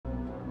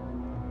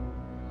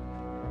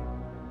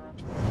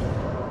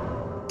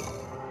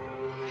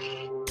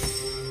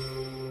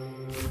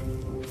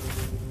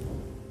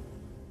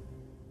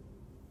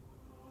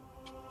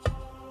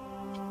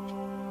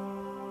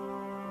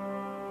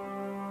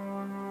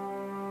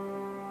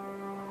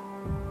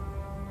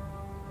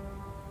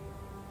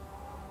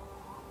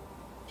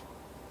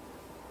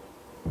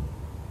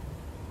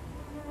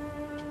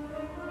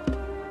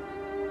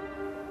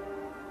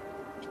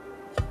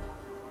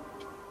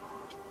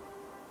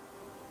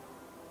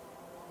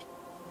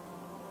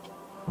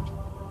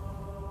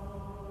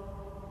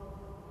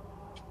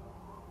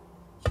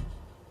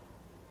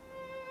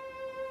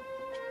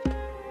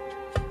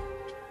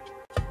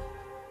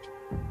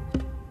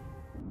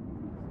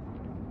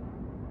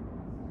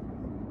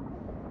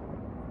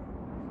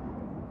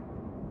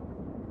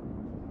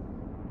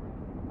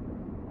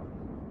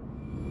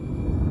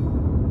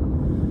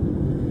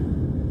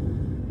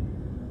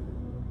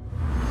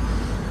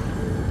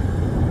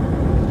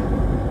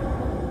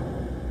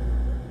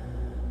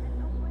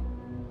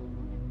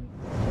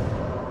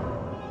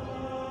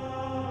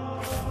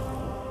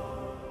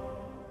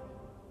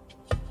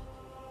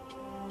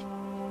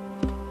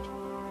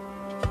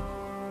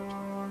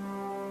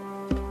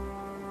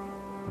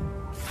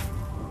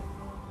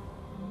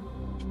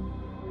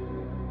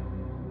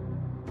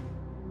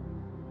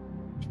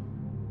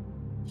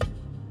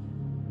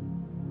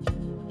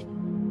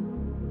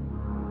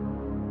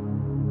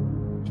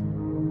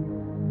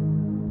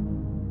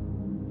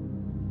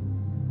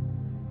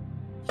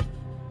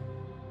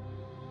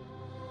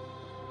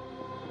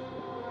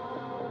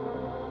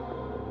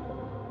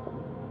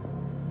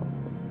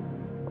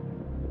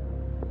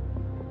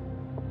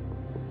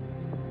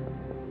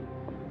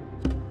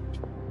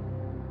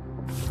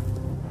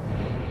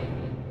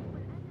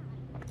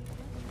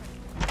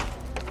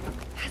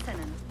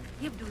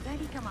يبدو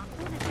ذلك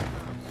معقولا.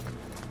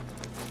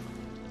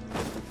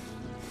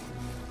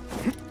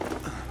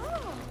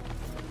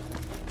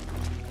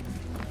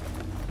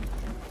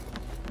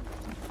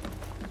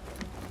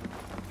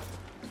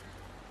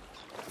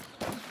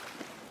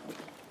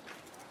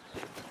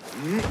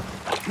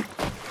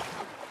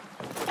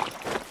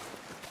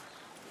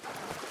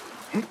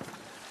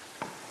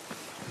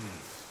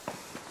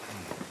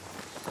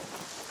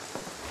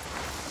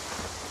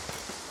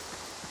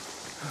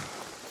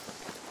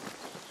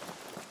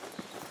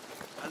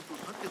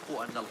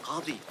 أن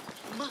القاضي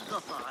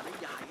مغص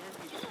علي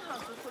حياتي. إنها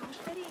سوق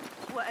المشترين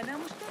وأنا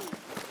مشتري.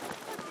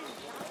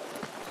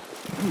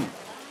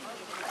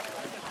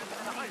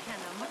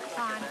 كان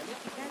مقطعا في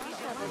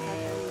كتاب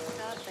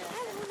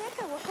هل هناك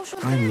وحوش؟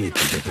 I need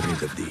to get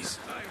rid of these.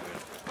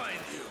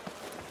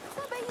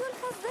 صبي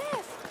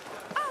القذاف.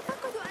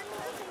 أعتقد أنه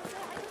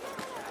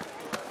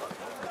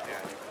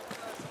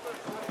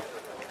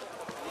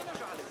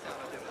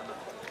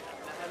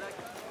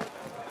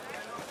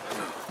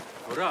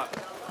هراء.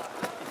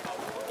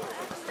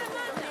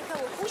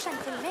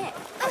 في الماء.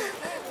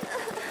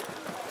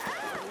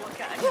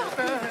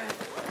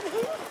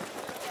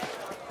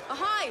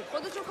 هاي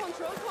خذوا شو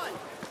كنترول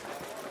بوينت.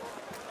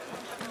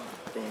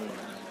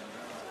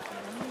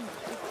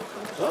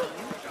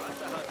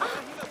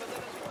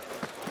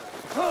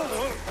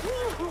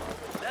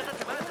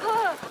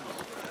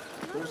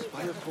 Those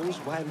fireflies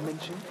while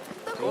mentioned.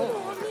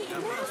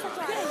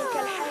 ذلك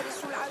الحارس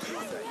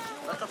العجوز.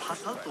 لقد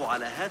حصلت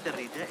على هذا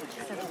الرداء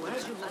الجديد.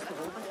 ستواجه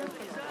صعوبة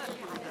في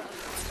العمل.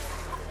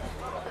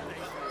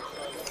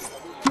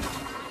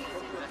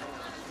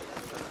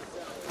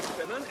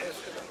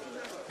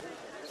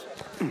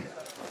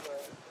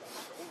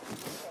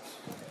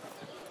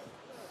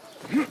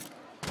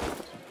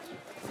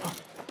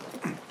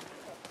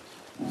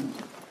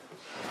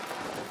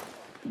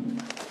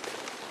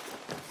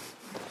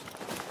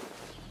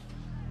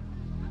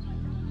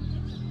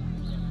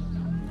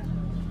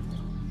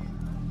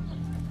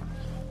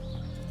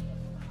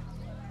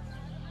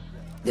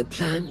 The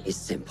plan is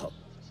simple.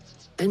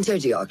 Enter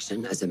the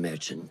auction as a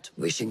merchant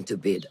wishing to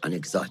bid on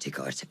exotic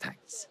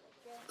artifacts.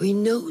 We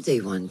know they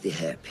want the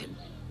hairpin,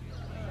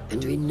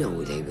 and we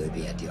know they will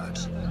be at the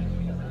auction.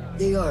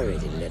 They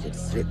already let it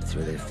slip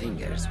through their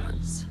fingers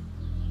once.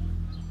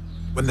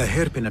 When the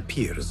hairpin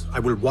appears, I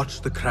will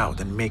watch the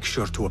crowd and make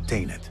sure to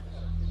obtain it.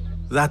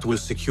 That will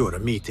secure a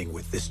meeting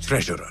with this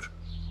treasurer.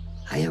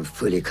 I am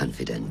fully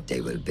confident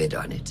they will bid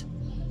on it,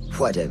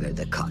 whatever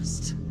the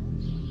cost.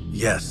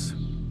 Yes.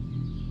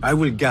 I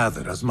will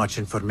gather as much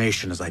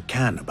information as I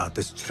can about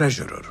this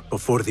treasurer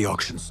before the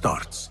auction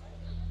starts.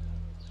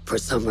 For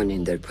someone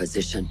in their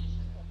position,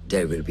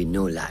 there will be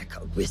no lack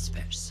of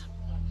whispers.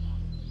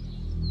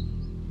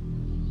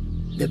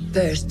 The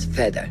first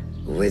feather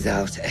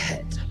without a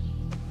head.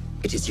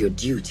 It is your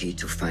duty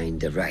to find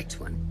the right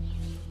one.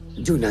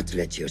 Do not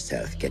let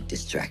yourself get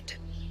distracted.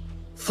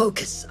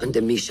 Focus on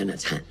the mission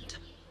at hand.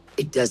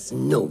 It does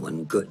no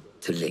one good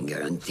to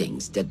linger on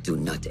things that do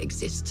not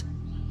exist.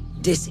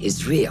 This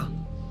is real.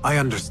 I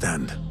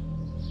understand.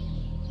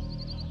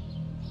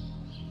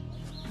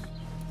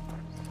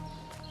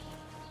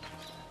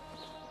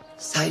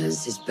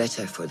 Silence is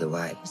better for the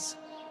wise,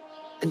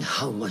 and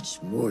how much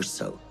more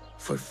so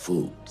for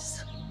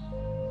fools.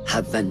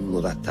 حباً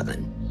موفقاً.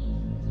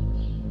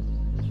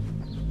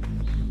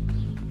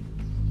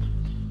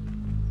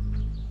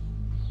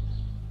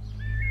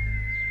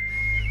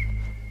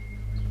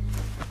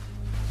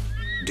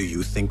 Do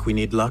you think we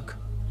need luck?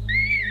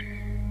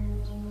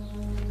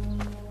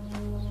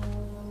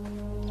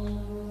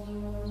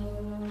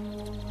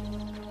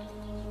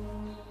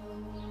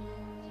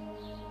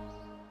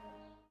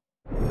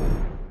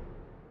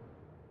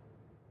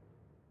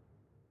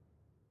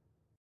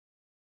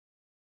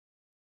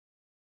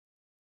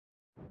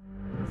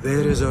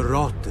 There is a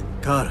rot in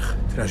Karch,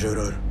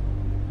 treasurer.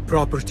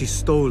 Property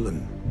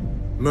stolen,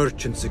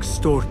 merchants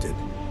extorted,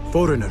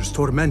 foreigners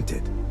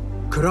tormented.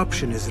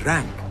 Corruption is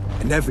rank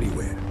and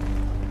everywhere.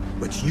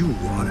 But you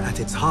are at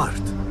its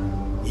heart.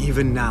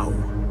 Even now,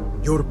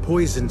 your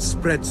poison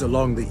spreads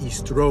along the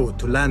East Road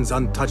to lands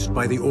untouched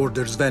by the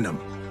Order's venom.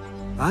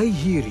 I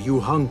hear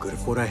you hunger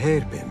for a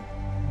hairpin.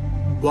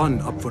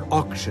 One up for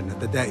auction at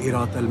the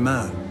Da'irat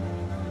al-Mal.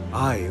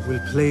 I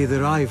will play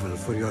the rival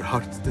for your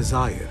heart's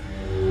desire,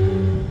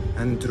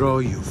 and draw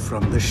you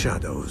from the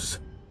shadows.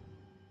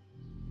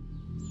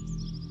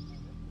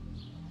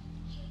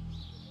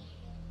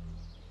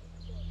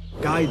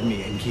 Guide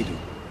me, Enkidu.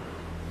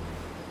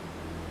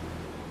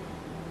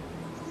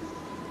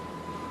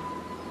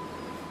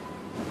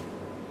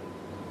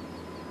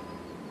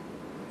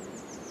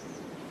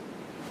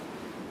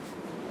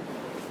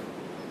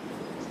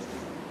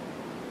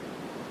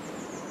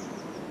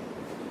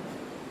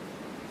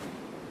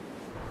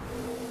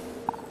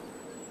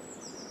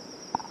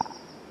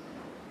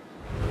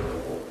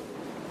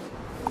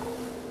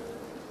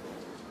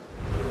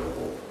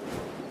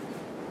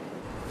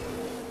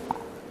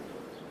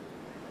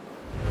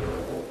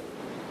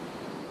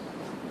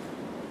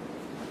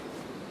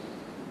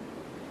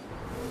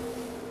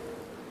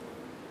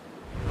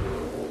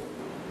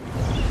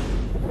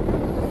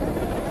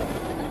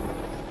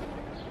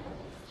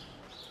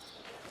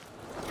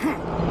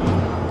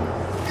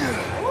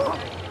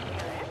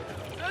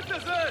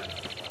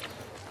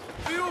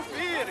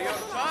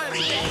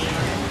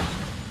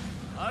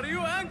 Are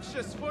you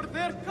anxious for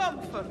their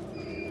comfort?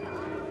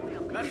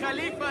 The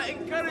Khalifa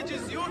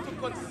encourages you to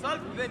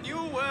consult the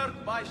new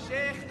work by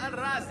Sheikh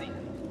Al-Razi,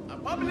 a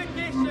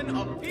publication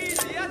of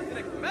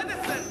pediatric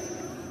medicine.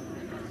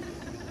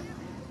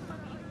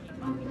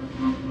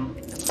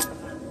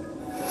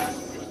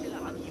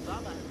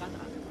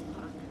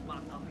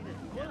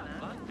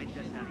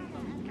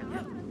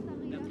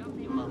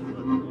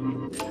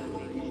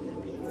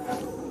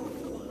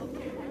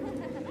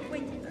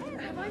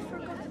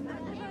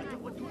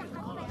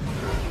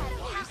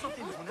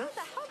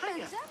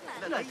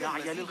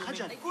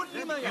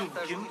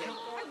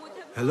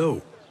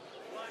 Hello.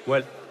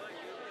 Well,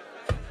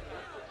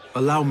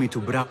 allow me to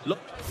browse.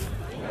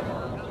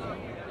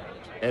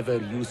 Ever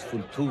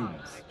useful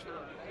tools.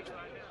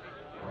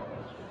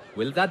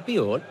 Will that be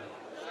all?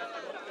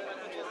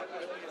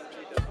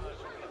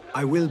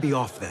 I will be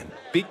off then.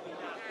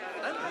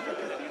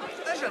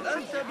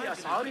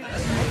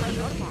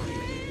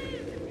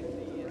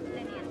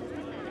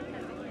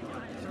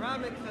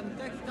 Ceramics and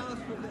textiles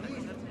from the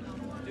east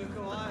took a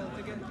while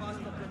to get past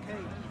the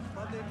blockade,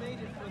 but they made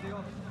it for the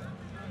office.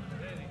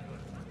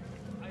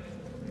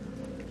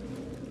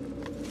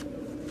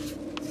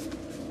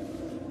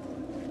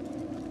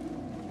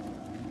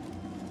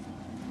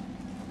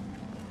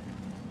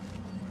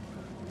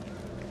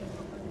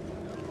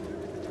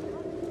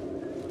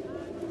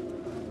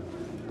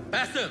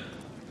 Bassam!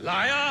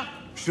 Liar!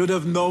 Should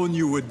have known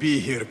you would be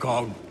here,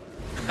 Kong.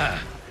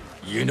 Ha!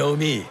 You know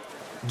me.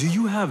 Do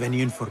you have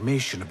any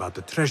information about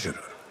the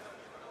treasurer?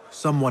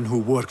 Someone who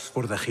works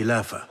for the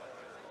Khilafah.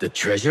 The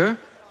treasure?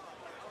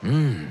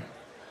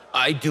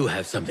 I do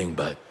have something,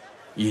 but...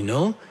 You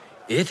know,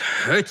 it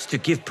hurts to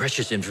give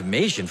precious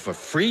information for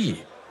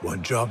free.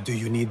 What job do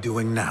you need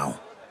doing now?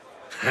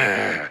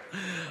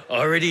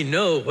 Already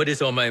know what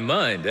is on my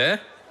mind, eh?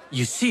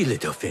 You see,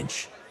 Little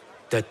Finch,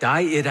 the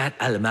Da'irat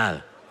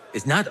al-Mal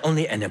is not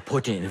only an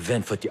important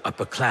event for the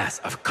upper class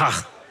of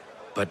Kakh,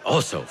 but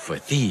also for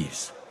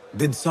thieves.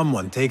 Did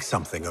someone take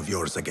something of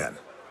yours again?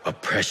 A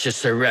precious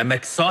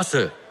ceramic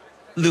saucer.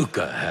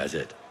 Luca has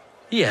it.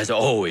 He has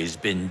always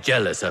been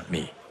jealous of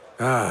me.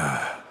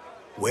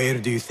 Where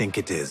do you think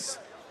it is?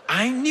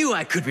 I knew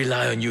I could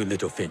rely on you,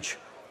 Little Finch.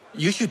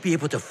 You should be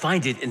able to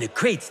find it in the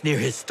crates near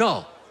his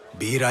stall.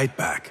 Be right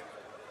back.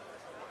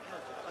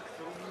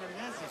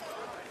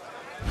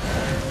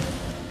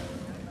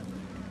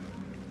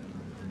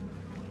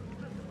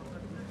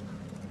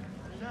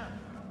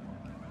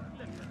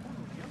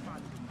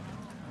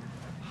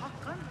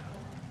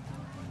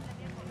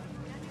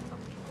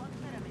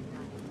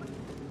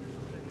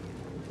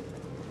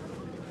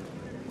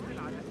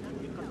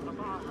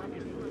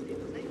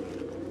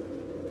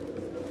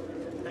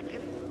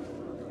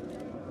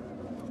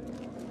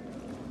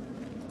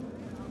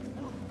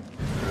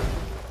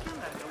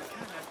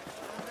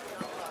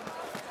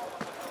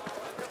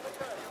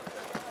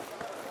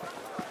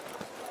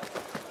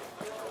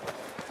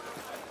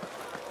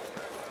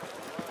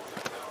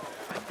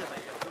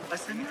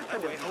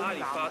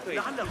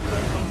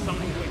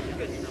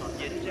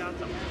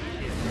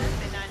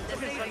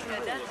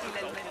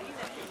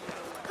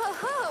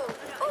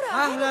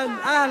 Ahlan,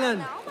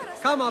 ahlan.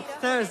 Come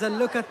upstairs and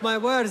look at my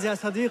wares, ya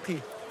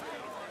Sadiqi.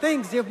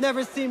 Things you've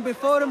never seen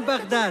before in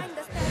Baghdad.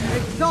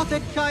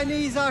 Exotic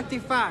Chinese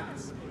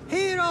artifacts.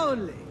 Here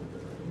only.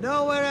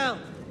 Nowhere else.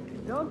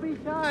 Don't be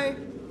shy.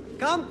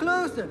 Come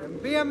closer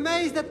and be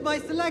amazed at my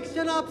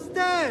selection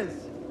upstairs.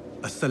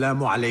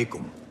 Assalamu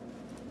alaikum.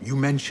 You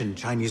mentioned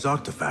Chinese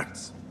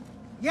artifacts.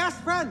 Yes,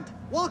 friend.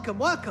 Welcome,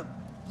 welcome.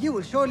 You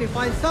will surely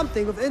find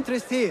something of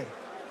interest here.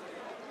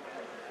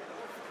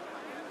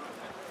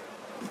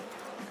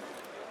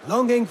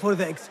 Longing for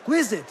the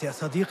exquisite, ya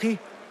Sadiqi?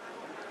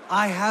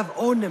 I have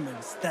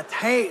ornaments that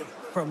hail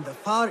from the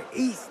Far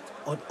East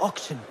on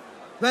auction.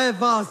 Rare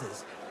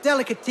vases,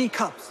 delicate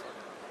teacups.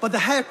 But the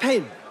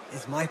hairpin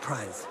is my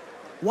prize.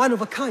 One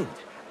of a kind.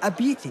 A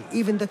beauty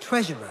even the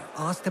treasurer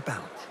asked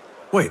about.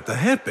 Wait, the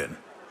hairpin?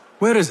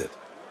 Where is it?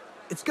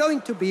 It's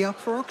going to be up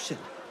for auction.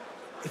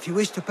 If you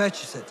wish to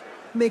purchase it,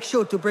 make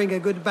sure to bring a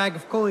good bag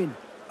of coin.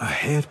 A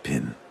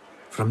hairpin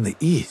from the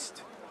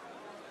east.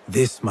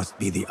 This must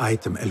be the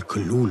item El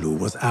Kululu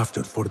was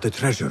after for the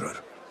treasurer.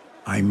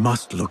 I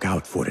must look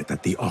out for it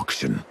at the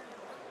auction.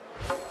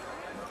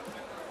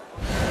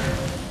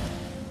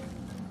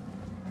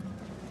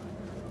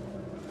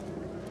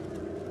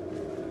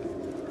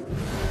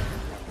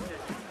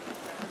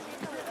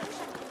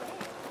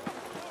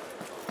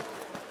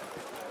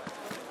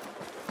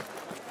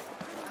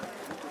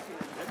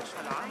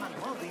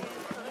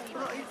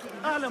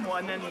 أعلم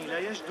أنني لا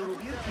يجدر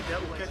بي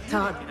ارتداء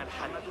كثير من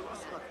الحليب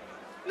الأصفر.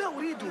 لا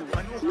أريد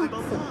أن أغضب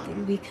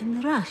الله. We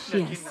can rush,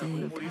 yes,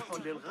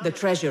 The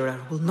treasurer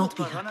will not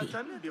be happy.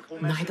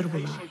 Neither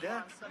will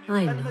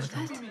I. I know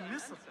that.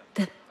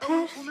 The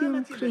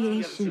perfume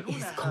creation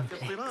is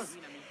complex.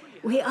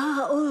 We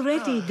are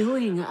already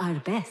doing our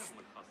best.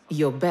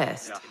 Your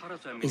best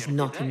is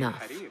not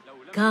enough.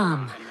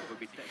 Come.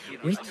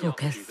 We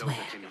took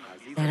elsewhere.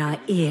 There are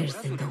ears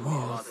in the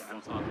walls.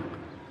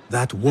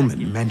 That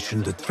woman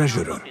mentioned the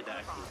treasurer.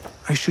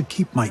 I should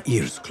keep my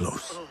ears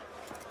close.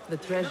 The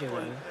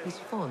treasurer is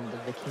fond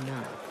of the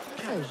Kina,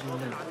 as you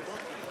know.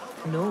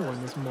 No one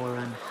is more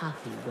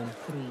unhappy when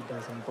 3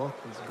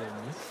 bottles go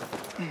missing.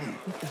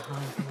 With the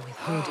harbor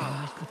withholding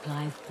our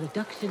supplies,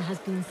 production has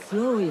been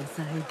slow, Ya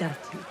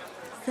Saidati.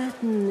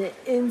 Certain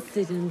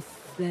incidents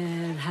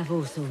there have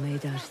also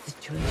made our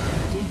situation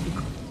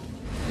difficult.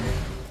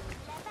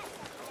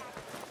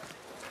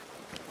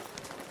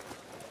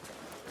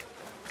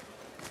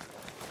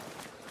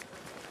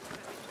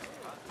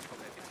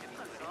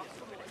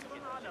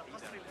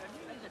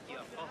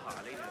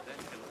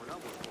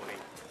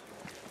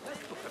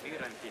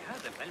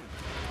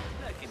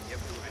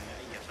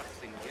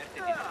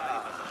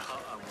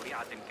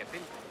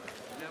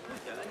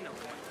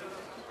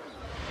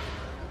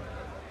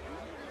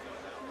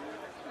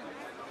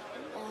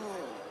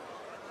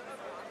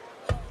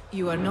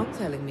 You are not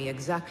telling me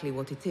exactly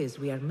what it is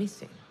we are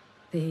missing.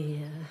 The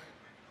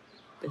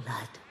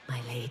blood,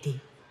 my lady.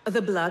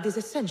 The blood is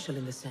essential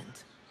in the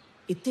scent.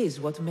 It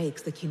is what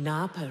makes the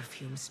Kina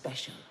perfume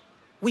special.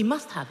 We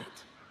must have it.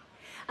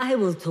 I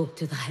will talk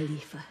to the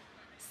Khalifa.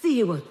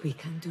 See what we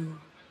can do.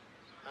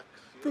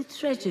 The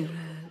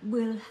treasurer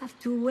will have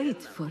to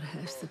wait for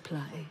her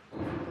supply.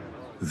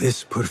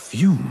 This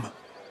perfume,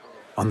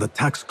 on the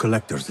tax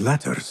collector's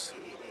letters.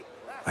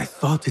 I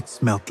thought it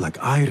smelt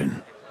like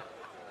iron.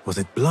 Was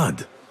it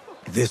blood?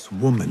 This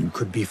woman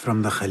could be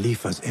from the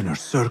Khalifa's inner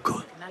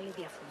circle.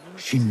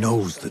 She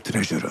knows the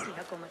treasurer.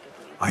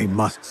 I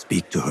must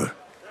speak to her.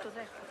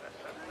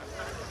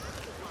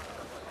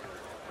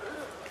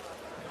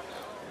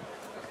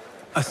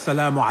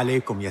 Assalamu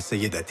alaikum, ya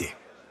Sayyidati.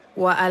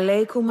 Wa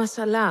alaikum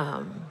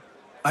assalam.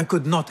 I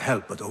could not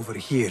help but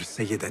overhear,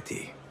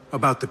 Sayyidati,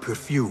 about the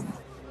perfume.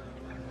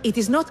 It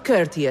is not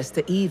courteous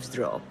to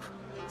eavesdrop.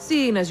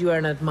 Seeing as you are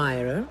an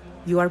admirer,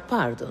 you are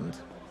pardoned.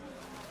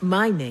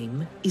 My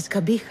name is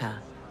Kabiha,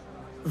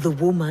 the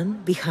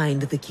woman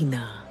behind the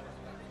Kina.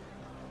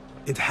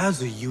 It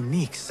has a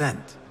unique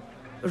scent.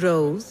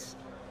 Rose,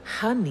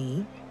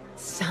 honey,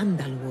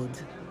 sandalwood.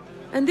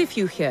 And if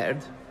you heard,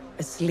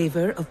 a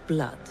sliver of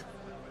blood.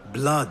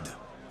 Blood.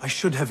 I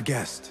should have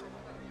guessed.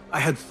 I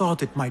had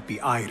thought it might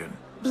be iron.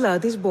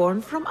 Blood is born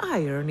from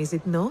iron, is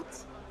it not?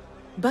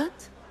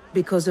 But,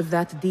 because of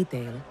that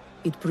detail,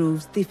 it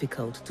proves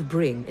difficult to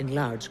bring in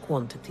large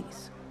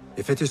quantities.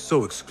 If it is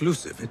so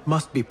exclusive, it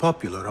must be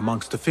popular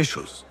amongst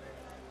officials.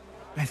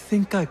 I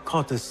think I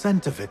caught a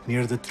scent of it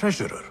near the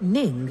treasurer.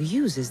 Ning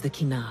uses the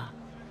Kina.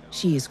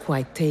 She is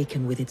quite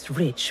taken with its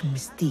rich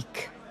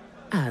mystique,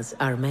 as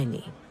are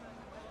many.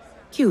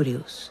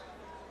 Curious.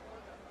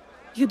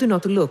 You do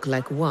not look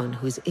like one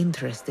who is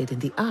interested in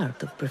the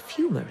art of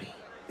perfumery.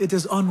 It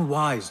is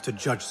unwise to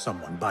judge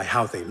someone by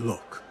how they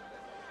look.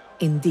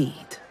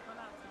 Indeed.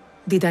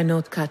 Did I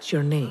not catch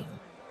your name?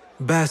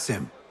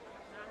 Basim.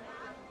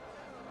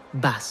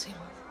 Basim.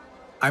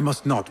 I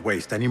must not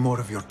waste any more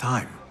of your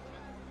time.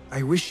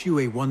 I wish you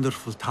a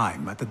wonderful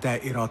time at the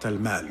Da'irat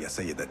al-Mal, ya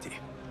Sayyidati.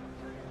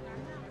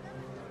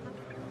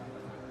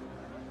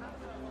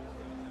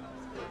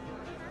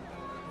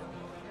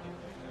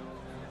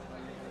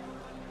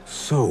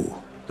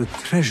 So, the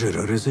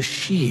treasurer is a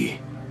she,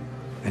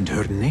 and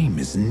her name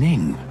is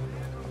Ning.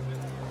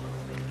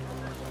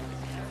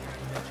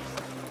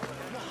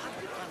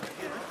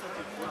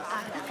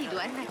 أعتقد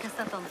أنك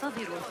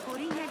ستنتظر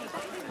الفورية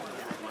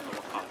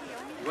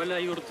ولا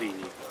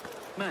يرضيني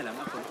ما لم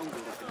أكن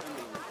أنظر في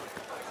الأمر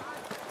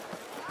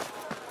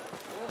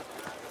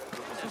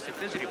بخصوص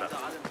التجربة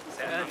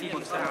سآتي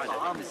لمساعدة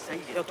الطعام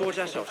السيء.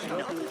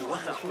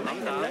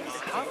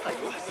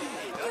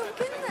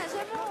 يمكننا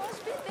جمع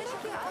وجبة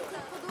بشكل عرض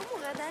القدوم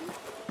غدا.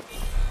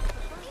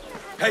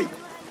 Hey!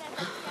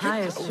 I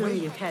assume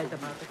you've heard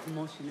about the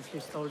commotion a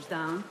few stores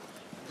down.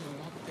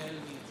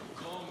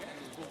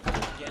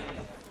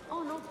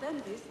 Oh, not them,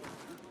 this.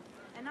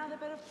 Another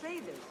pair of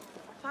traders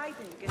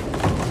fighting against...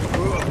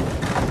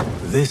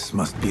 This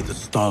must be the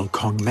stall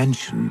Kong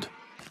mentioned.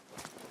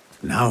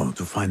 Now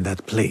to find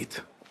that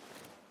plate.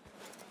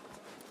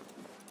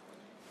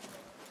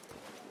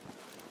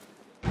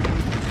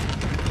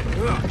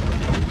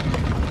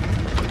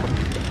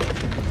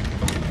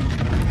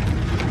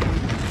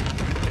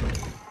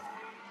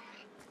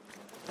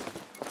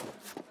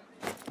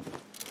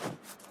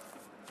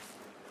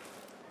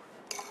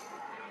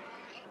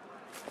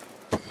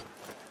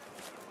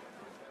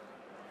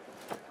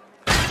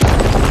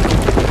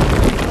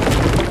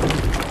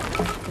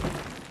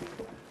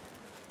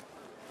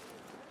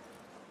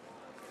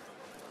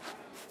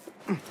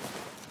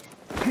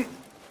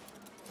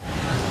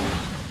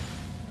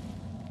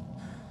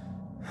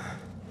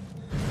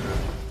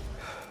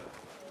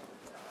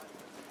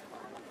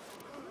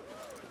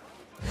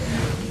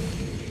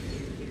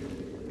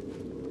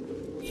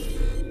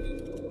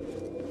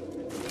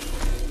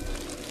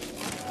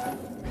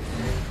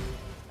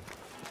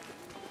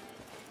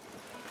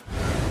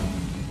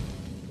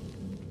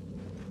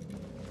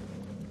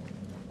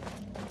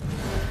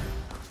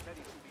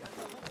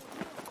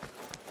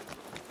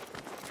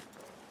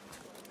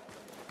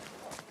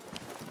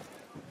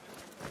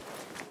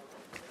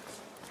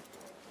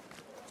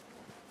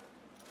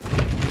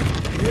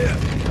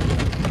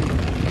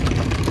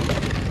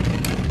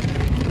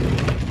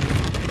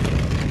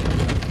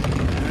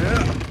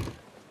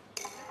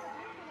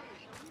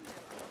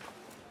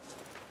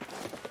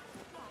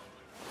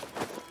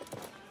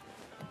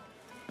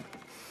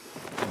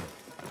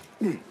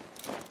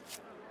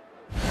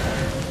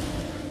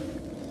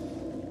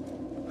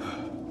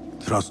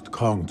 Trust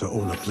Kong to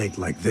own a plate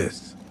like this.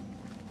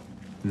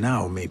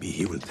 Now maybe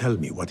he will tell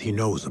me what he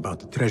knows about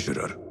the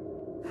treasurer.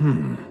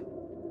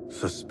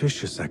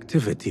 Suspicious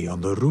activity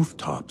on the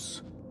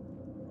rooftops.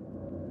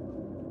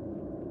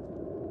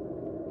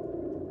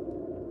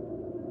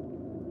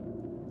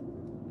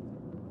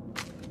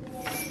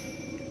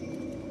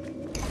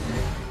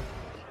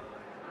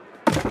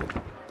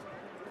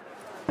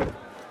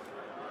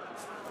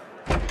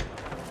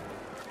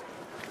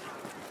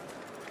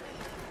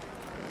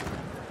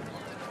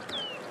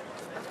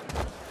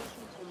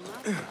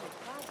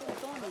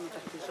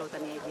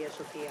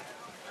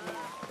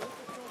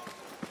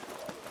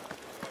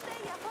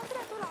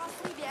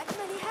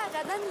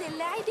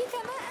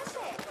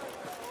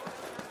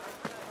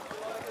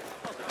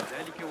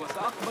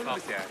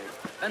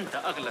 أنت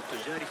أغلى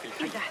التجار في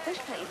الحي. إذا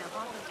احتجت إلى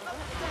بعض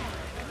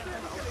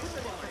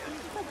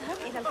فاذهب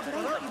إلى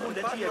القريب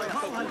التي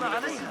يجمعها ما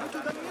عليها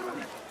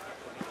تدمرني.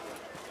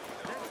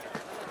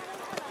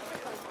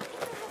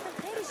 إنها في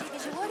الخارج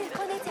بجوار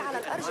القناة على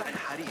الأرجح.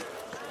 الحرير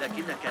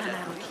لكنك لا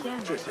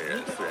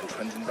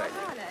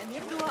على أن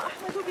يبدو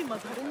أحمد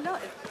بمظهر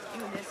لائق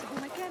يناسب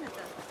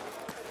مكانته.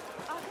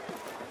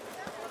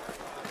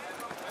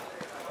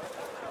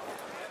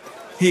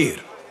 Here,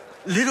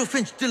 Little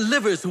Finch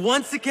delivers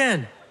once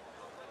again.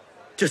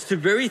 Just the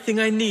very thing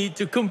I need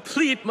to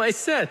complete my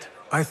set.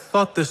 I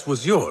thought this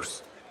was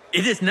yours.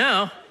 It is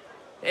now.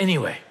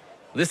 Anyway,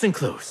 listen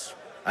close.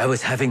 I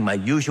was having my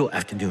usual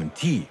afternoon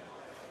tea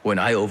when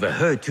I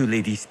overheard two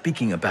ladies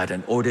speaking about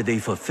an order they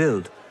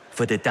fulfilled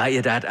for the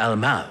Dairat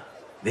al-Mal.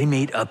 They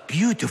made a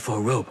beautiful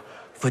robe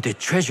for the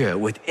treasure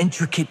with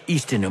intricate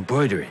Eastern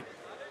embroidery.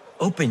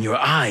 Open your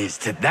eyes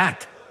to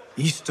that.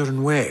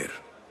 Eastern wear.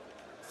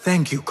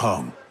 Thank you,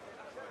 Kong.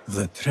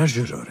 The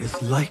treasurer is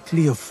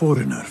likely a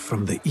foreigner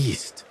from the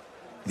East.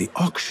 The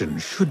auction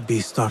should be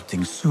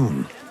starting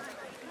soon.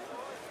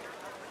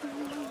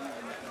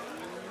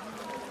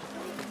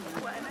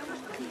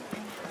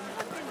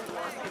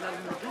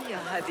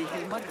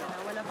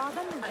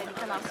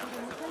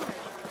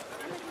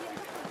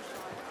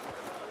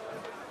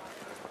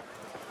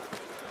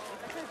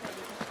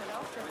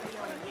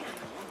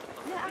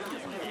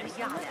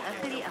 على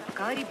آخر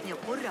أفكار ابن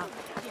قرة.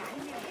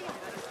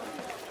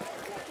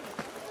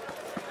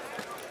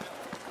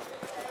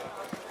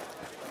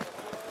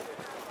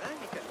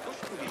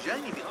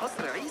 بجانب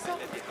قصر عيسى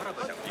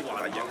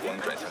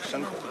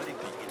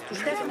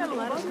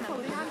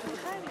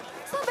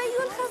صبي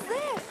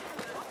الخزاف.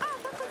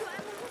 أعتقد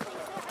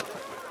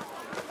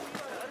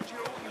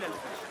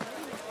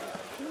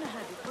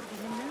إنها بالقرب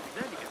منا.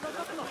 ذلك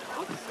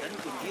لن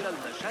تثير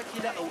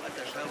المشاكل أو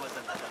أتجاوز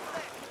الأدب.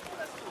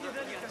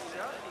 لذلك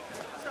الساعة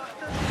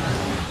سأحتاج.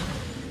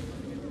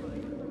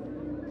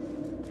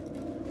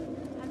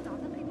 هل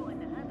تعتقد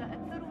أن هذا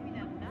أكثر من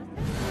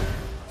المناسب؟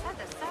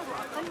 هذا السعر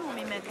أقل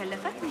مما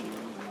كلفتني.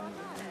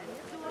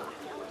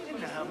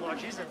 إنها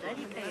معجزة.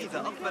 إذا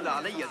أقبل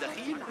علي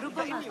دخيل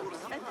ربما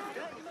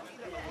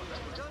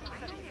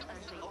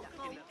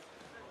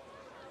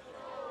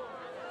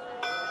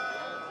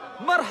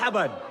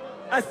مرحبا،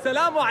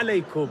 السلام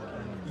عليكم.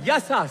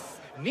 ياساس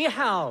Ni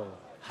hao.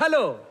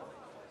 Hello.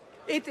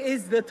 It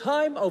is the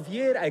time of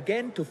year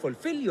again to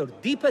fulfill your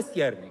deepest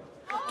yearning,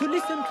 to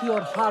listen to your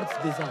heart's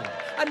desire,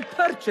 and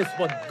purchase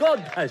what God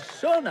has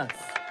shown us.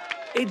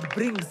 It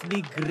brings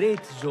me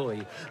great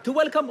joy to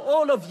welcome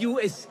all of you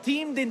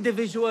esteemed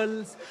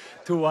individuals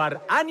to our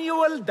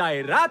annual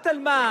Dairat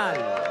al-Mal.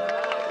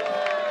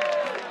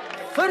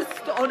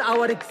 First on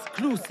our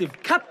exclusive,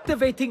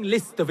 captivating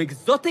list of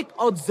exotic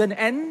odds and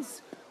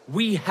ends,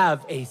 we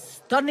have a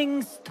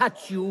stunning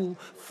statue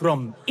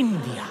from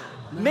India.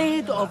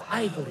 Made of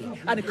ivory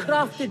and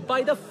crafted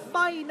by the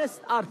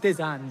finest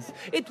artisans,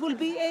 it will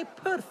be a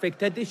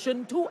perfect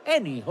addition to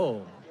any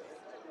home.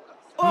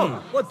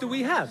 Oh, what do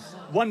we have?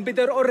 One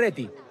bidder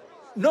already.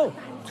 No,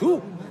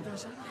 two.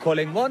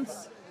 Calling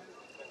once,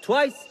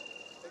 twice,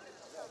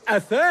 a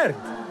third.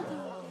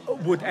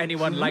 Would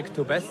anyone like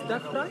to best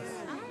that price?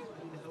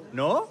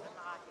 No?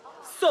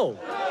 So,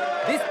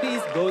 this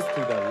piece goes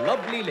to the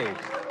lovely lady.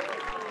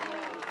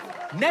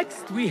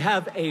 Next, we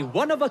have a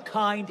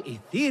one-of-a-kind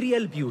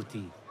ethereal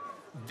beauty.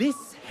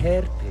 This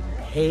hairpin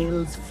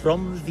hails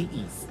from the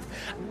east.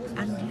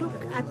 And look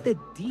at the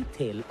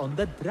detail on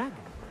the dragon.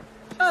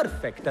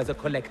 Perfect as a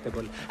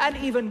collectible, and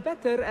even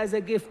better as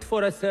a gift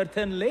for a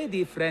certain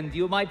lady friend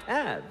you might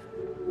have.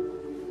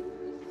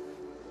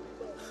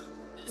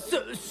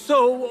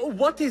 So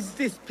what is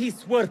this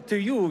piece worth to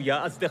you,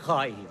 Ya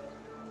Asdiqai?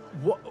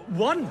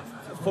 One,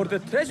 for the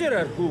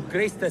treasurer who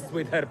graced us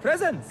with her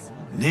presence.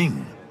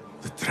 Ning,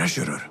 the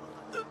treasurer.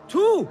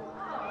 Two.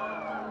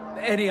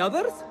 Any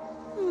others?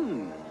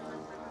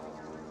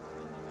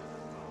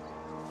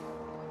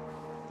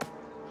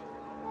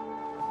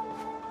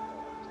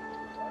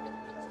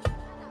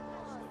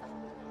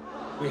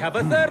 We have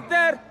a third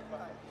there.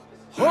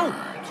 Oh,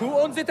 two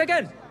owns it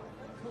again.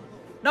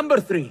 Number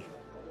three,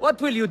 what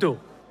will you do?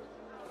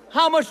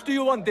 How much do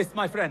you want this,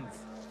 my friends?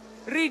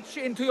 Reach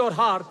into your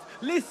heart,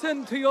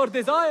 listen to your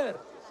desire.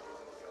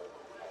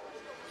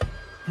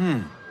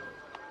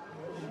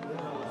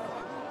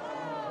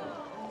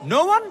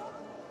 No one?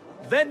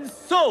 Then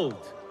sold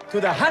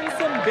to the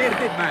handsome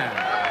bearded man.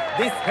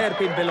 This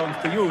hairpin belongs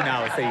to you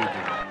now,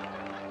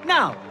 Sayyidi.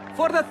 Now,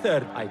 for the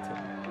third item.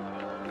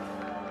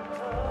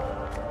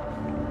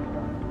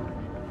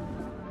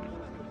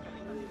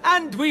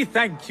 And we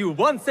thank you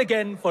once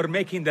again for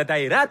making the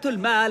Dairatul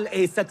Mal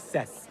a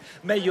success.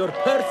 May your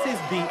purses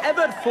be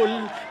ever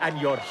full and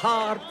your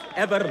heart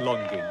ever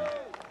longing.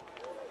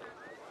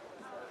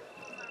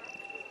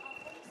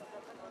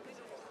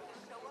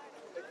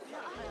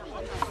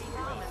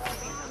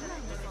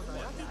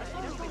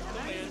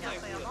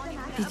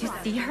 Did you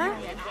see her?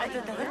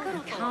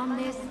 Her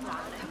calmness,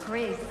 her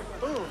grace.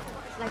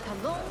 Like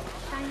a long,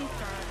 shining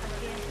star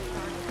against the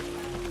dark.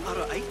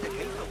 أرأيت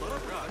كيف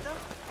ضرب رعدا؟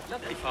 لا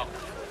اتفاق.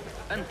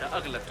 أنت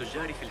أغلى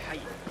التجار في الحي.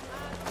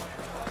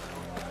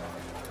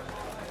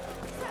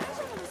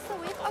 سأجعل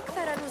السويق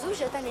أكثر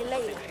لزوجة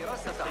الليلة.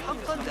 الحراسة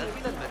حقا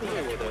داخل المدينة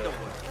المدورة.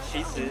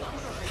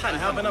 I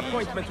have an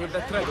appointment with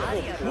the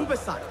treasurer. Move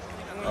aside.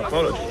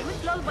 Apologies.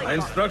 My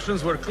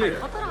instructions were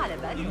clear.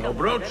 No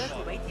brooch,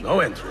 no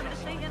entry.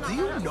 Do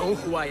you know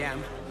who I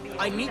am?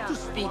 I need to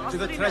speak to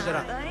the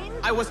treasurer.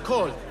 I was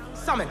called.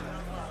 Summoned.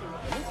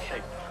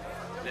 مضحك.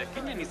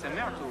 لكنني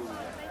سمعت.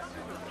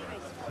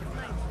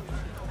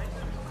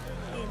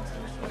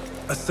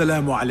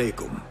 Assalamu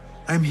alaikum.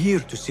 I'm here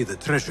to see the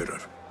treasurer.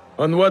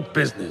 On what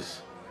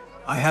business?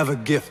 I have a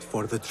gift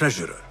for the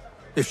treasurer,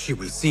 if she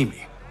will see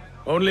me.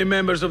 Only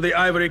members of the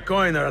Ivory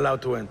Coin are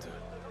allowed to enter.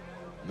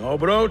 No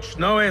brooch,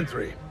 no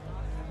entry.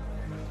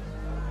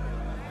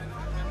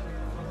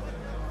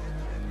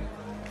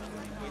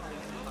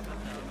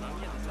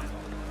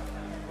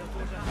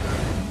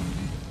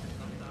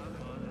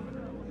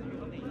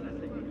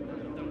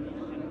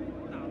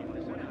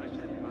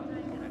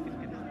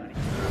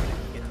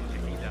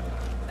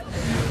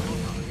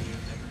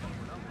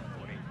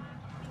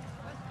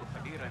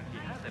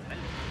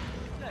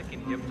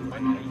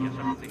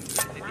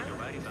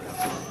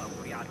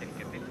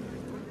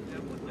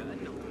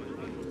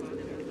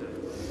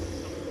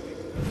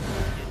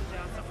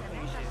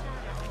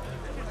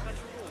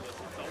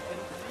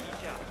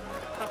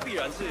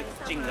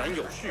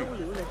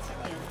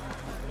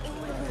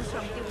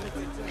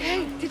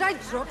 Hey, did I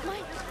drop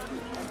mine?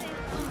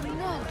 Oh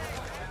no!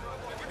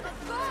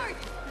 Guard!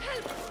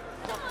 Help!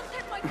 Someone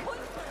take my coin!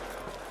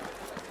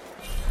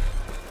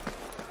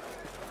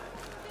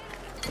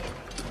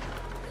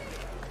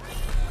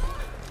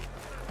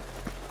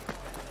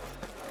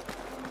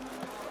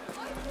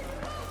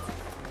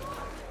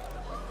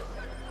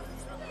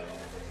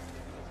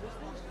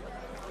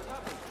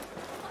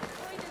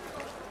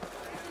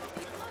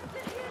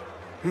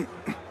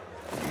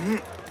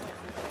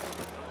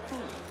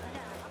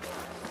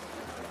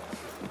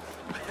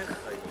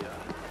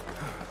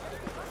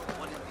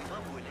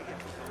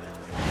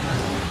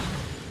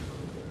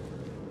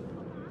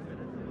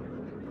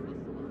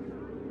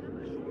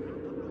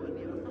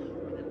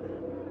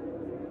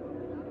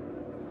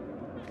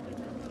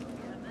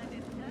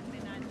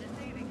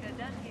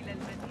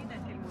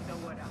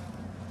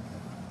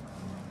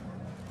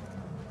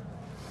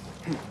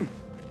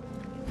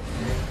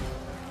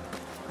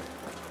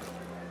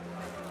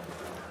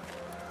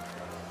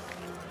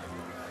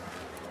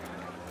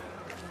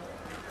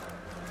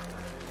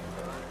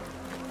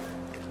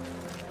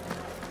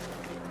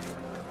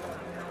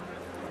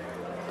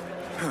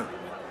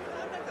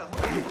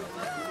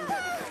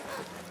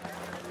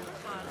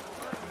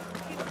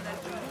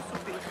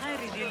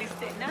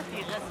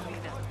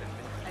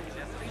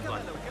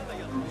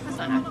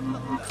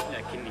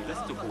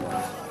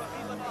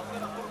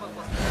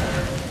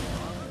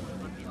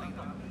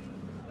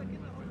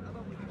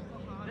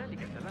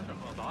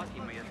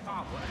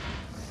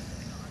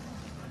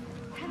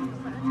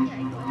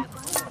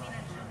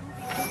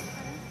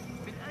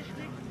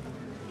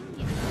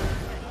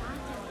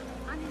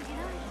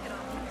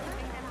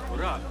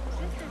 وراء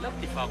لا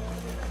اتفاق.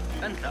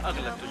 أنت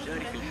أغلى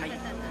التجار في الحي.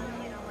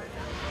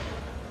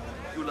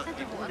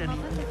 يلقبونني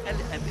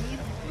الأمين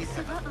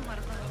للسبب.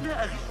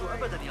 لا أغش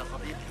أبدا يا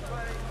صديقي.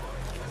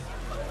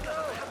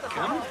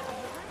 كم؟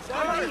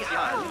 على أي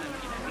حال.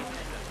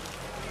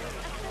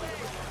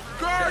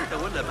 Guard!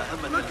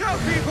 Look out,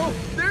 people!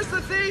 There's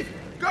the thief!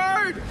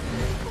 Guard!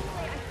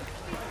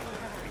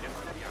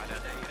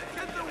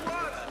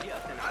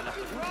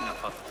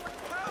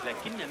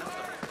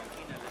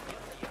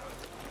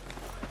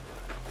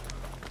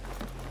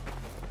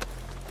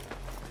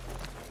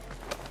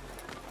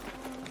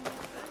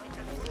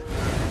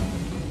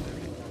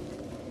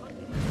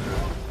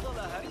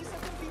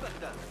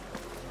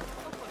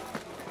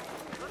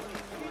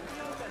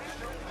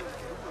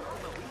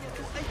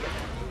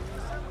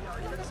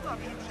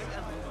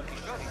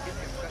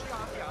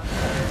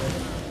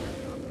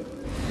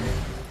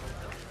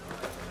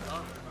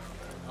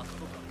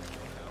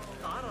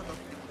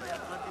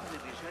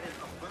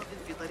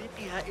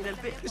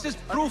 This is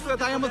proof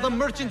that I am of the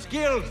Merchants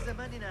Guild.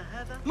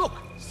 Look,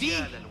 see?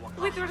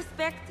 With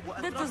respect,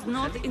 that does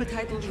not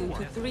entitle you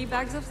to 3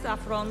 bags of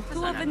saffron,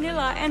 2 of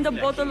vanilla, and a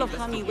bottle of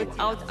honey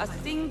without a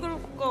single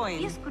coin.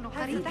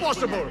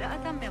 Impossible!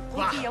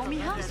 Bah,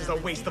 this is a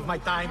waste of my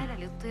time.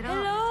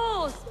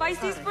 Hello!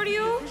 Spices for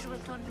you?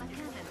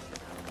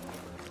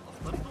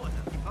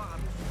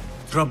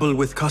 Trouble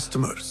with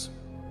customers.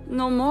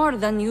 No more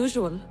than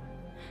usual.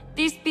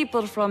 These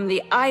people from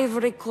the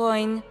Ivory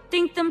Coin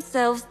think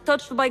themselves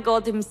touched by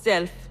God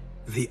himself.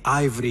 The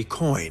Ivory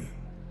Coin?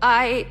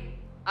 I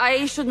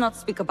should not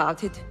speak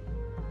about it.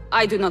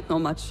 I do not know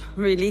much,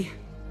 really.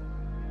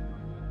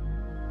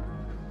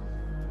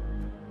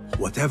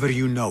 Whatever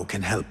you know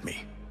can help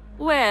me.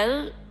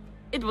 Well,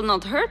 it will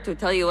not hurt to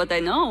tell you what I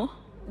know.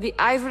 The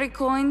Ivory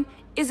Coin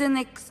is an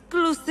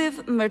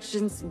exclusive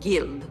merchants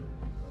guild.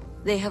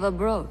 They have a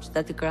brooch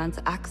that grants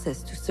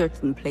access to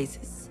certain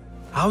places.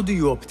 How do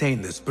you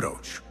obtain this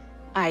brooch?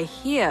 I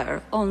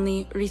hear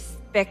only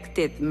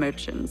respected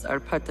merchants are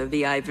part of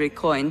the Ivory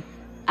Coin,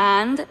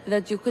 and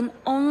that you can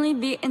only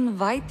be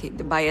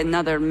invited by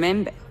another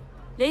member.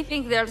 They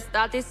think their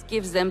status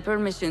gives them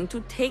permission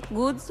to take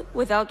goods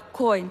without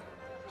coin.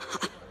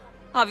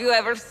 Have you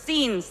ever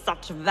seen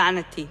such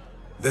vanity?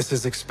 This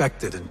is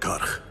expected in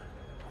Karch.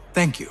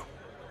 Thank you.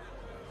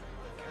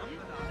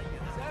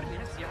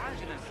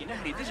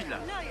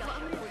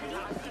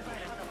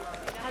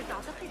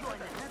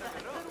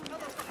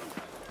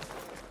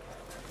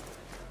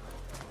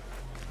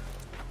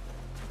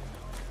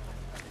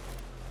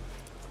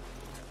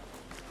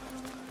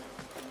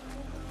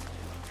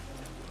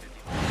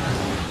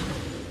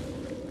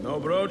 No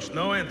brooch,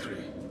 no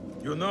entry.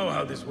 You know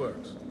how this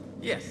works.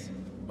 Yes,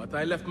 but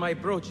I left my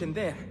brooch in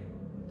there.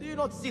 Do you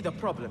not see the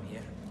problem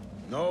here?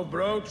 No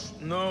brooch,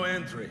 no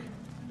entry.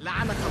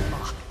 لعنك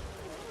الله.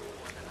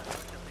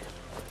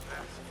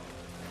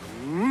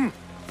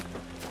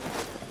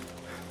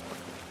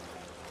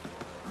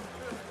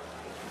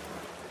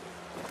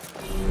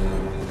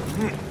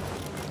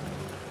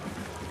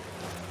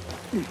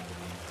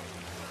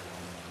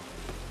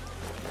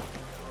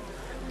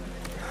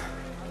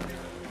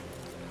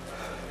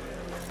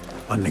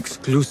 An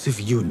exclusive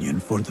union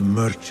for the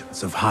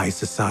merchants of high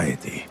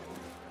society.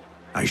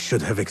 I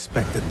should have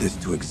expected this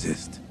to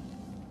exist.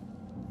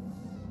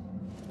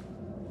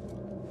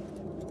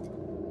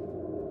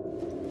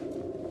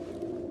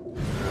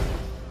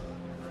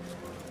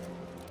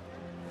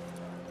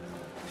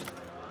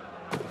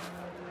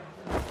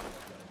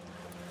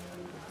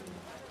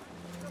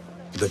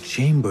 The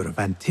Chamber of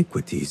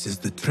Antiquities is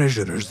the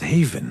treasurer's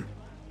haven.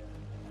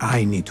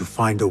 I need to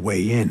find a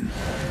way in.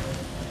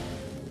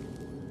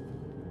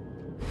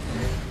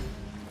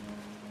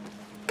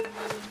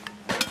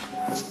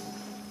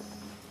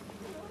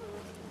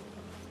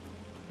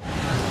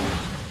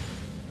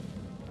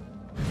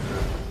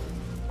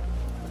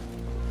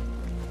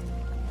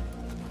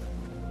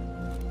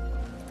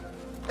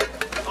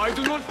 I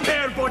do not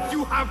care what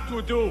you have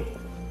to do.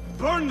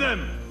 Burn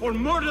them, or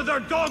murder their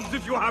dogs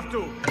if you have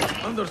to.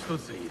 Understood,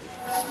 Saeed.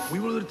 We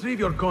will retrieve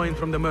your coin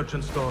from the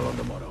merchant stall on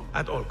the morrow,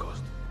 at all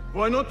cost.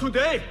 Why not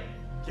today?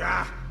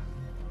 Yeah.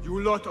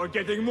 You lot are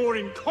getting more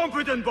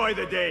incompetent by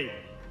the day.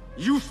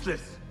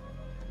 Useless.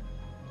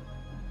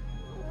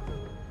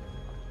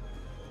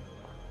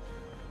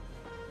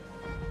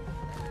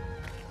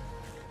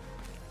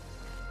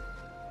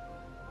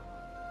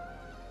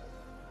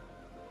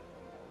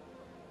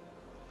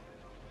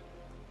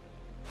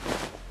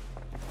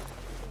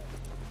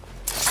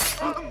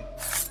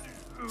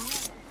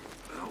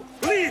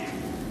 Lead!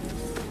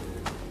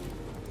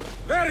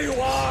 There you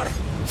are!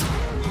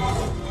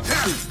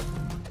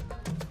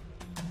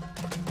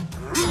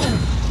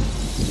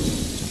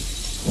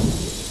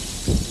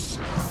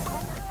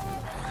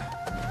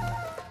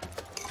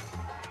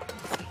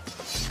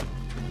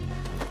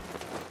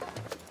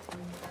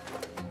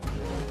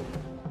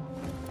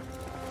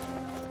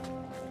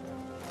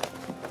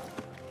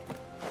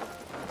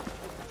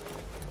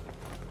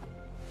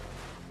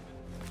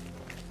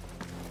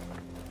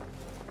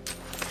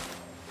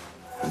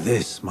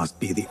 This must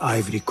be the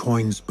ivory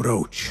coin's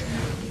brooch.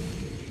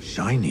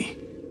 Shiny.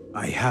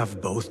 I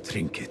have both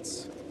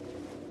trinkets.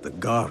 The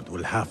guard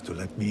will have to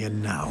let me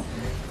in now.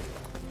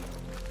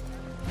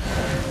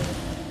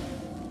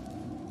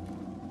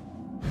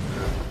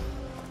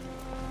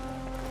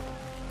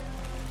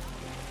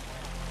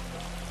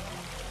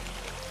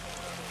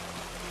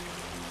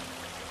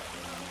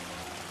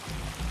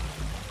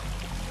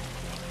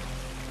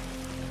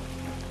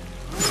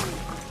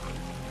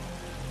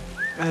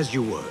 As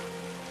you were.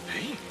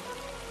 Hey?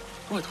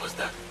 What was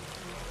that?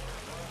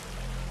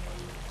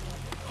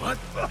 What?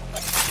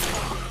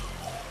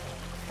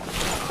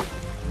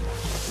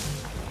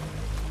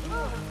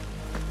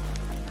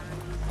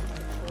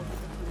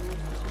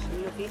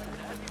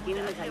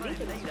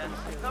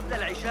 قبل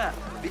العشاء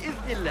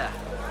بإذن الله.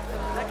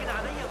 لكن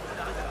علي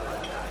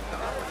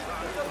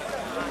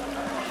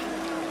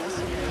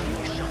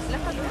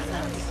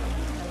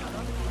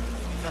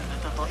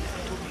ثمة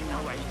طائفة من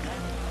نوع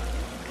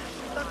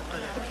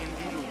استقبل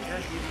كنديل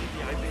كاجري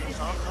بعبء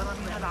آخر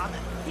من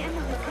العمل.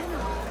 لأنه كان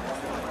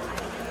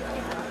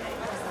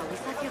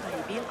وساوسات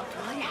غريبي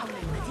الأطوار حول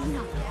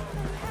المدينة.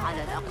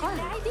 على الأقل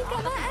أعيدك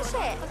ما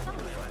أشاء.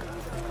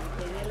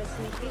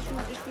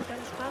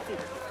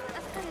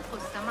 أسترق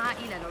السمع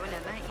إلى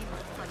العلماء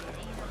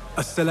المطلعين.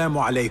 Assalamu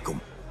alaikum.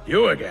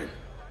 You again.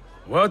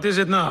 What is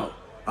it now?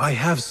 I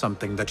have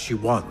something that she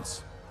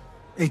wants.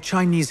 A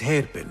Chinese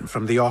hairpin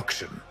from the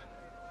auction.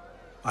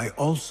 I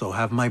also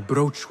have my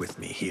brooch with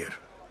me here.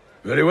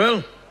 Very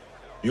well.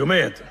 You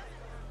may enter.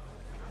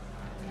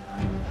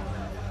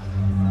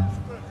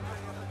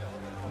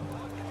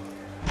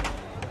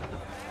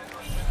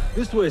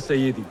 This way,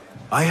 Sayyidi.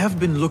 I have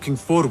been looking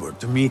forward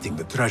to meeting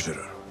the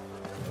treasurer.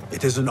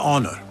 It is an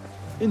honor.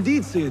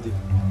 Indeed, Sayyidi.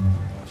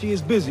 She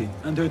is busy,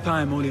 and her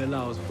time only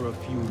allows for a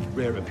few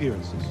rare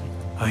appearances.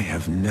 I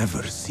have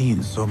never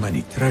seen so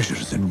many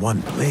treasures in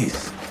one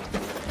place.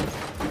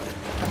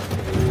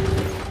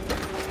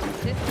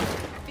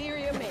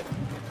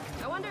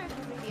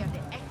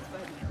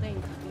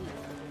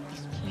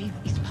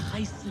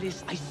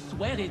 I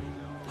swear it.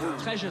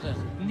 Treasurer,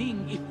 Ning,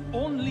 if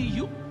only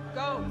you...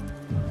 Go.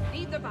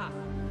 Lead the path.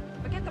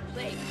 Forget the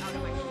plague out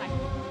of my sight.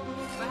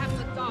 Perhaps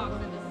the dogs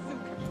and the souk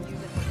can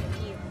use it for their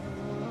meals.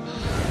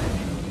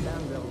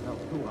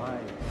 Too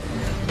high.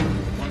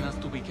 One has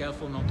to be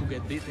careful not to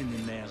get bitten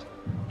in there.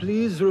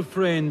 Please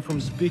refrain from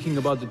speaking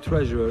about the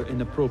treasurer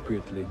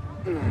inappropriately.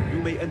 You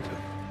may enter.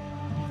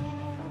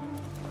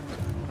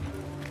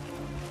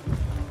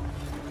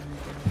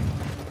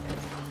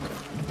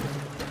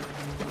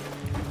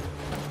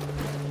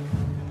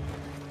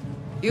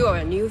 You are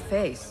a new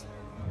face.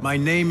 My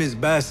name is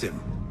Basim.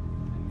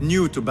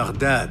 New to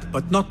Baghdad,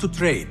 but not to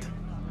trade.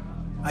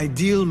 I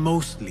deal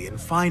mostly in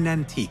fine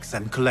antiques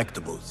and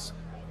collectibles.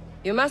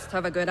 You must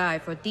have a good eye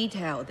for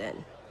detail,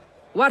 then.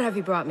 What have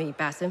you brought me,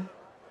 Basim?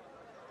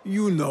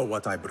 You know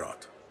what I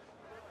brought.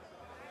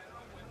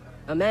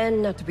 A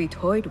man not to be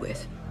toyed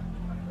with.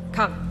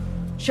 Come,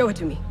 show it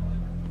to me.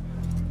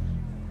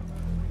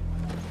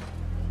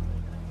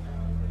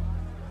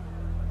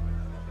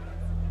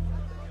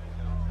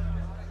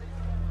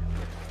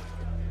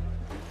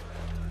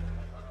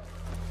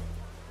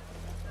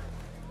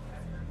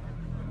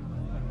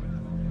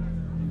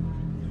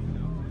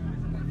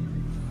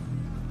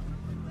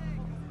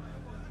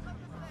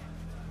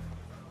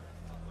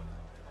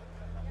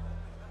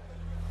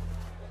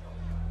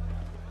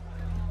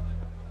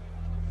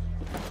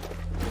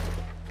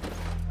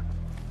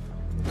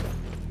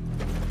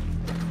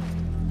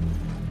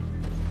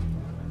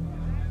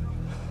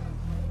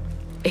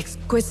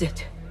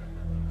 Exquisite.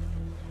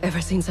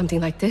 Ever seen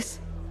something like this?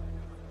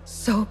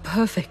 So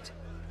perfect.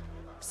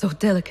 So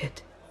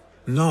delicate.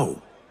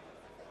 No.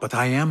 But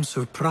I am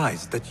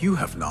surprised that you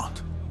have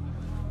not.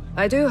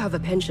 I do have a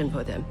penchant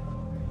for them.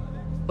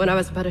 When I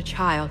was but a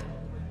child,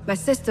 my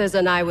sisters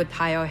and I would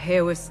tie our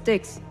hair with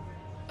sticks,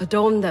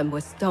 adorn them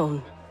with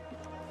stone.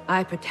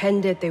 I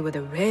pretended they were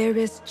the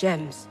rarest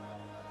gems.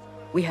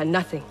 We had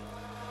nothing,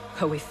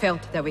 but we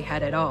felt that we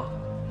had it all.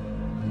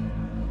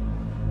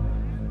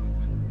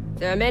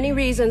 There are many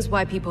reasons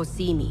why people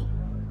see me.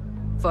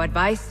 For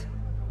advice,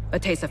 a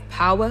taste of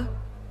power,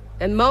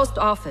 and most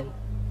often,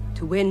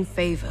 to win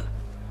favor.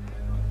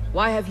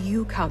 Why have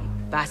you come,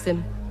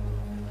 Basim?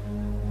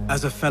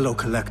 As a fellow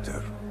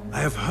collector,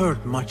 I have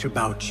heard much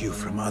about you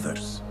from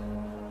others.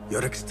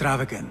 Your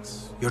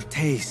extravagance, your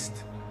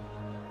taste.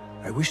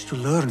 I wish to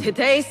learn. Did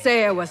they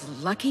say I was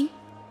lucky?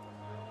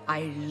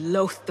 I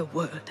loathe the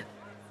word.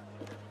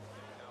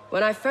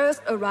 When I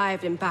first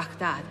arrived in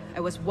Baghdad, I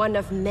was one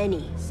of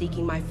many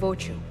seeking my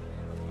fortune.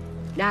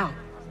 Now,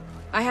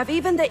 I have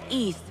even the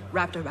East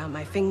wrapped around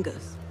my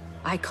fingers.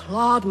 I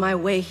clawed my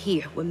way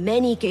here when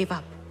many gave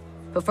up,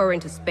 preferring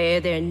to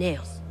spare their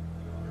nails.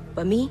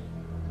 But me?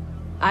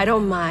 I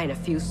don't mind a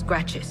few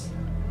scratches,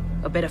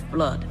 a bit of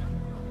blood.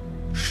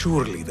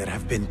 Surely there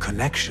have been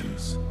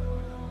connections.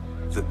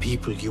 The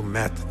people you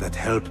met that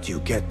helped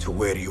you get to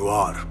where you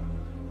are.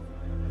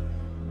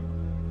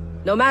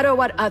 No matter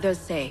what others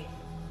say,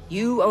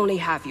 you only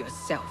have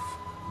yourself.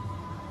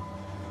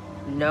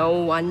 No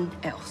one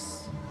else.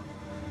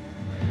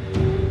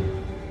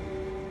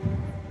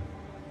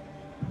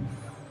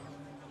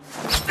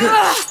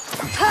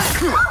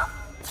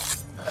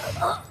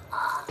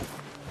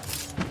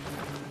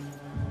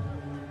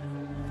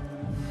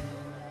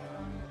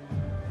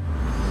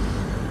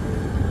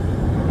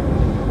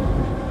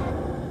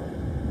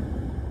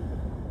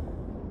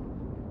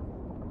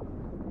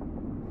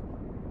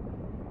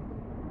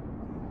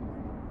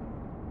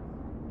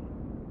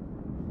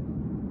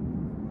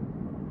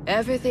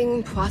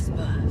 Everything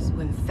prospers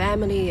when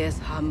family is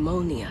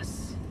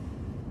harmonious.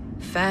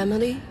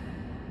 Family?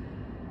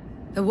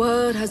 The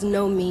word has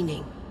no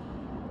meaning.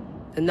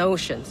 The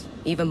notions,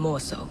 even more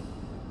so.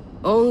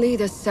 Only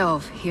the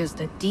self hears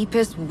the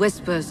deepest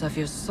whispers of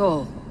your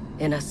soul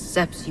and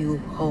accepts you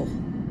whole.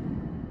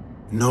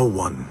 No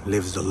one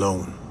lives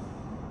alone.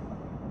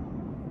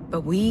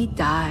 But we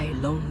die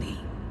lonely.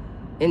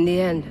 In the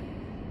end,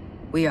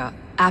 we are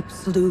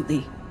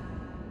absolutely,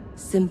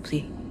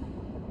 simply,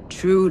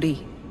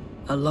 truly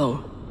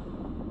alone.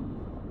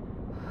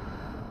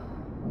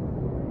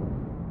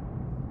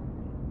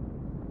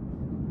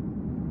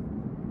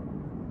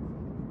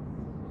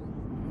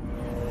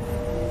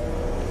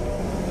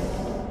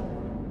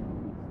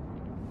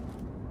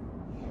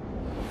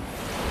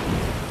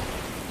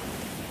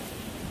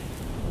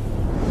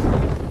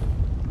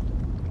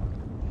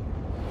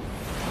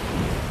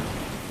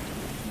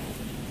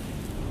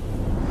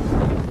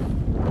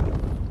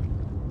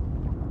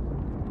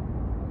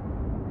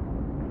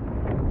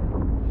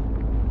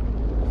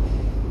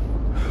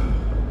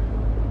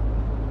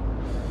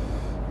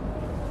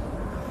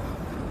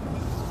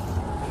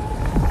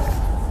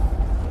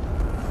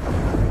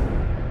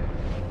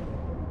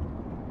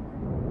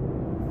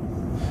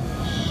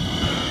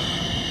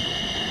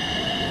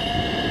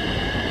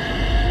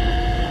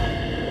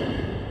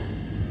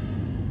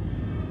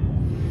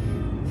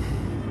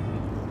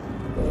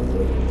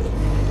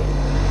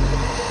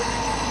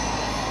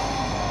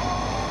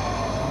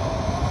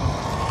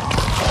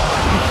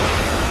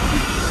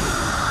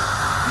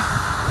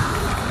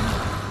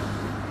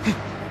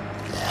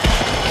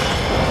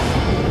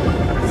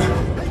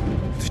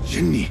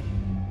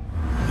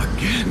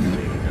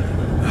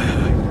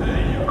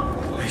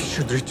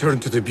 Return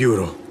to the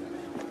Bureau.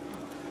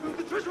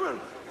 The treasurer!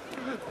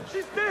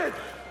 She's dead!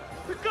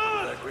 The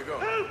guard!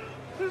 Help!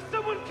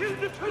 Someone killed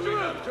the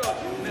treasurer!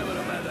 Never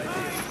a bad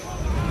idea.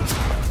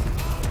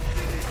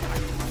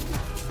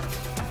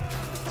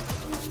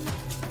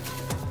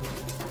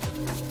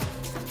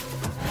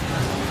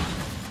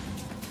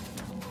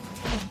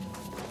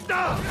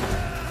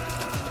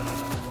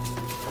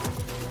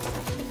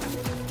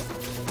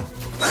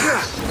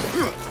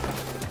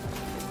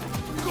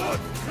 God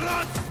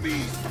grant me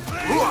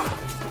strength!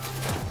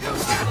 You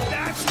got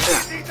that,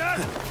 Caesar?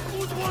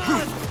 Good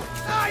one!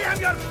 I am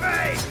your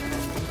fate!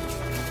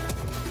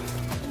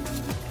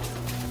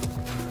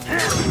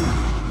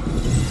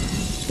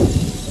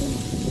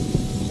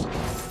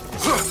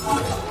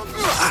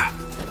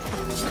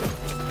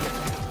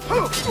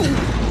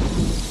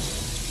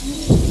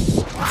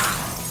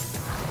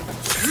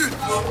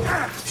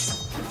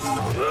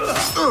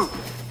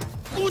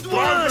 Good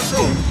one!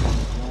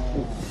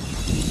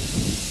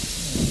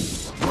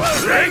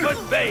 Raven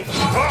bait!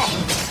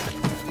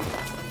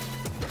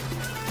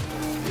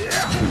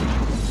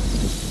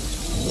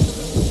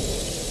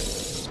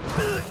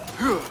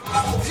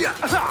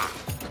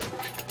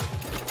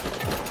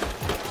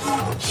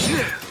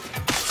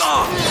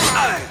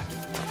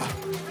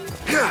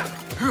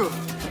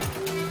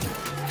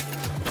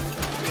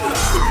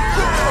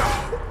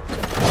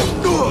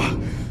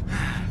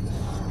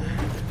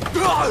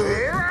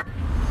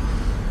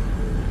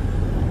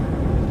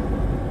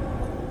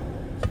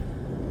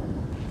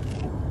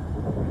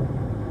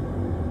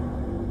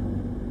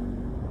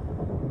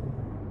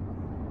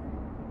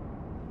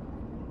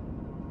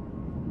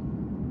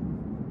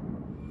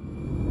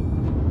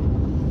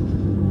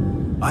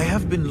 I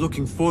have been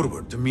looking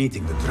forward to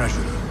meeting the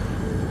Treasurer.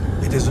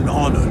 It is an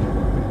honor.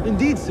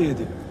 Indeed,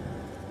 Sayyidi.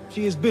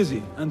 She is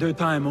busy, and her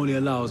time only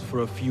allows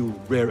for a few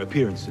rare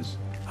appearances.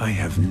 I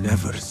have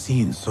never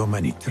seen so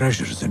many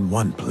treasures in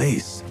one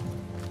place.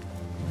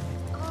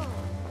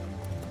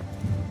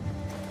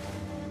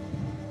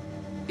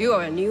 You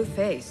are a new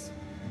face.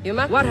 You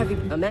must. What have you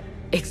met?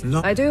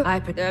 No. I do. I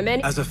put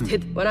many. As of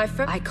did when I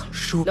first. I can't.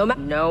 Sure.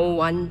 No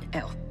one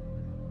else.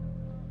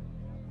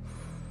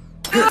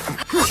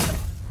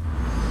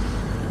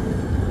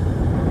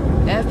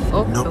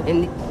 F.O. No.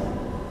 In the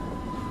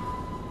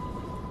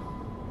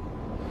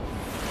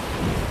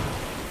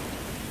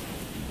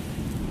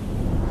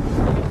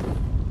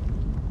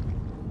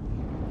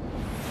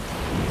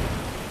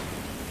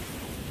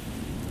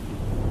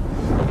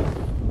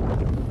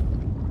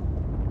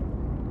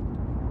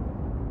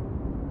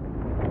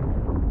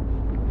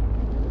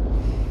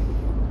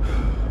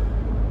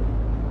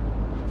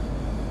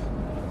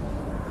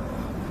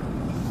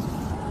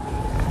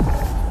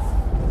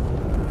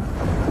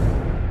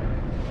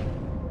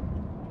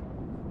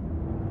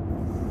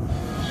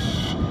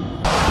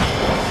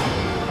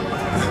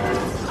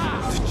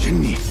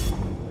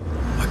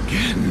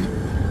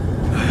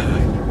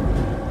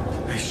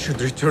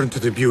should return to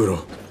the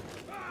Bureau.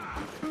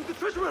 The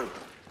treasurer!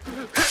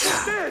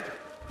 He's dead!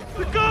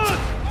 The guard!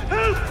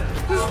 Help!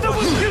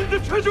 Someone killed the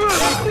treasurer!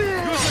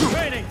 Use your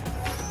training!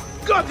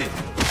 Got it!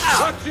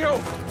 Got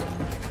you!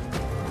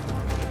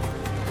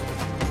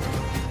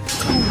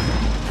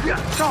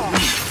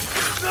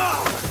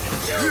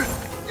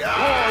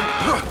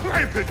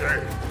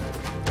 Rapidly!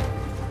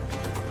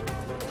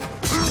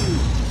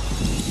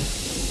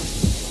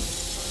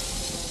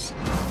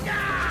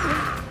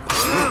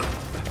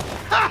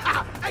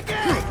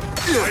 Again!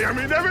 I am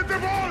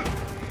inevitable!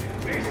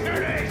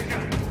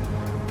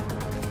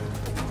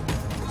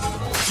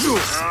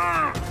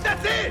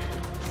 That's it!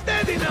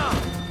 Steady now!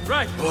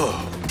 Right!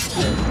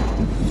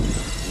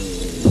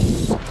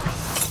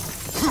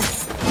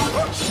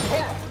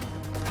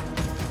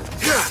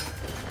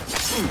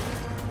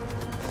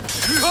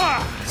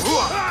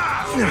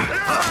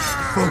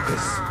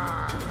 Focus.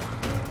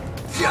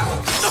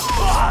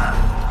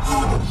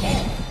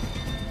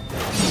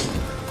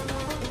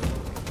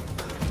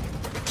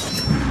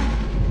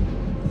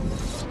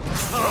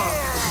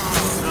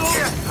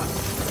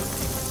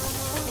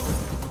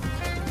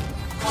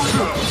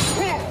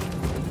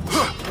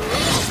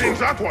 Think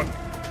that one!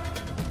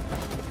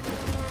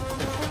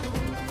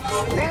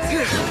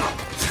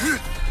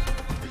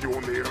 You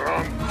only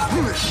run!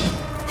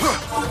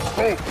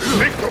 Oh,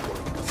 predictable!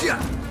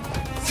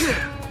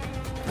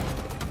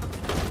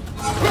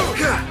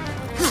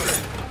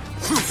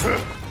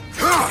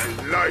 I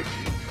like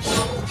it!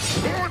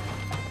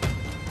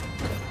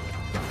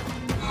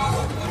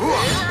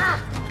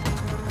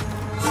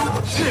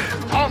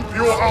 Stomp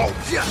you out!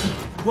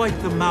 Quite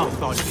the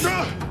mouth on you.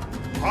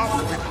 Up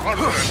with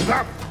harder than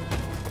that!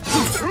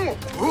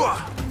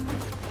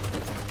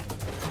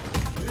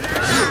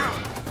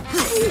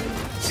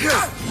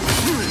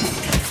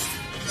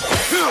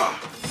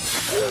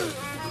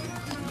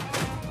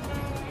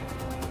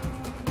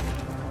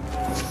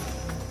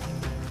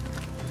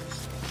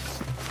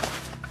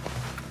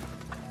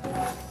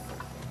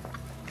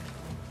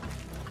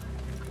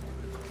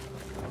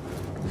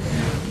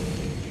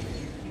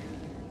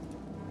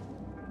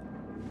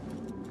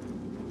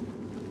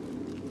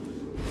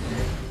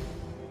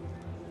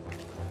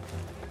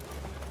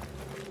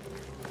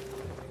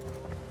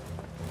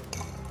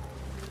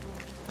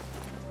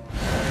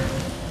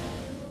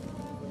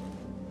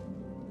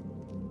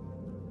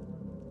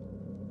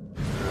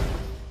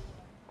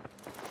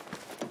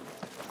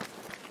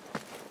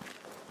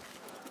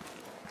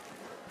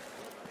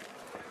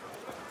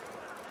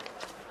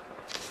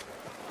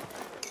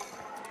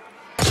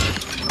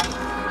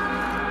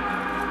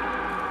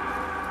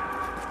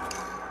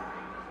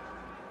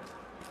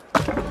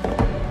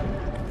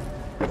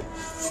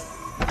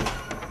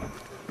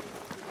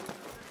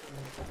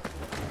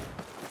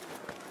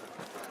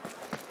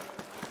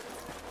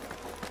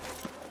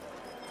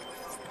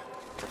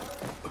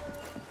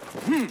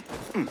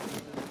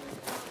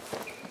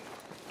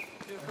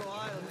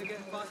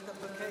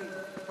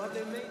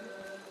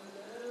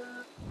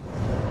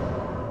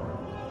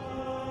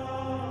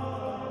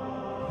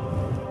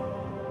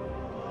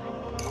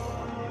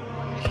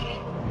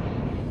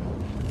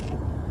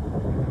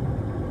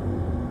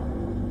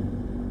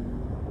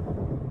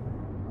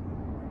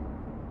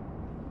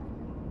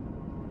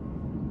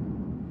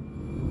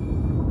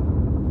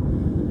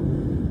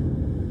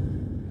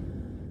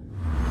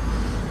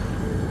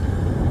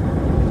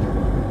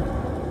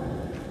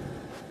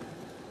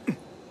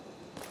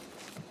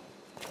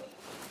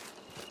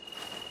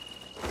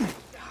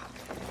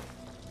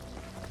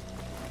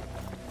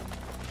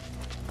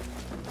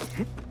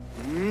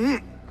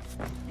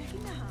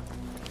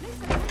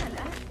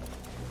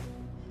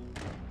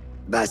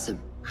 Basim,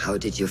 how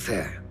did you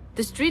fare?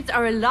 The streets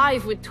are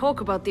alive with talk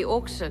about the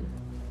auction.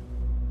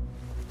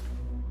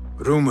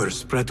 Rumors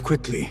spread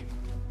quickly.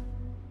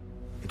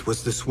 It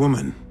was this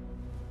woman,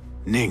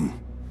 Ning.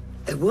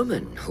 A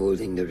woman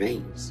holding the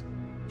reins.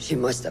 She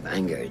must have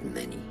angered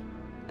many.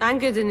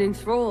 Angered and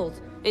enthralled,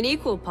 in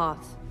equal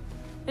parts.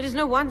 It is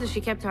no wonder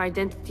she kept her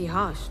identity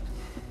hushed.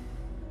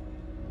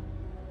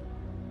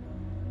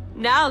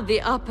 Now the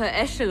upper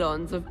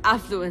echelons of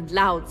affluent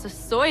louts are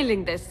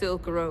soiling their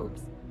silk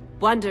robes,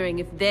 wondering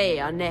if they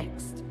are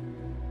next.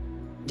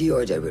 The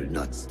Order will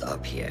not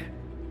stop here.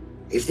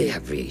 If they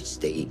have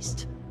reached the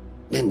east,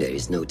 then there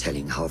is no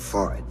telling how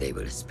far they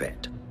will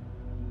spread.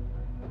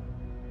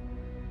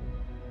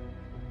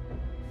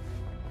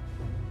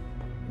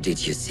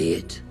 Did you see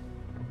it?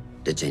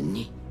 The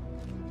Jenny?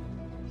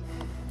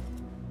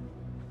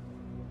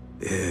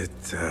 It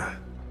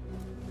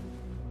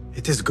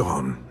is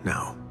gone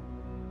now.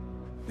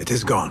 It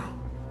is gone.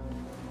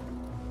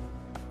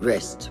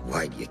 Rest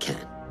while you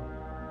can.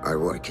 Our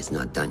work is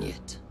not done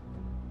yet.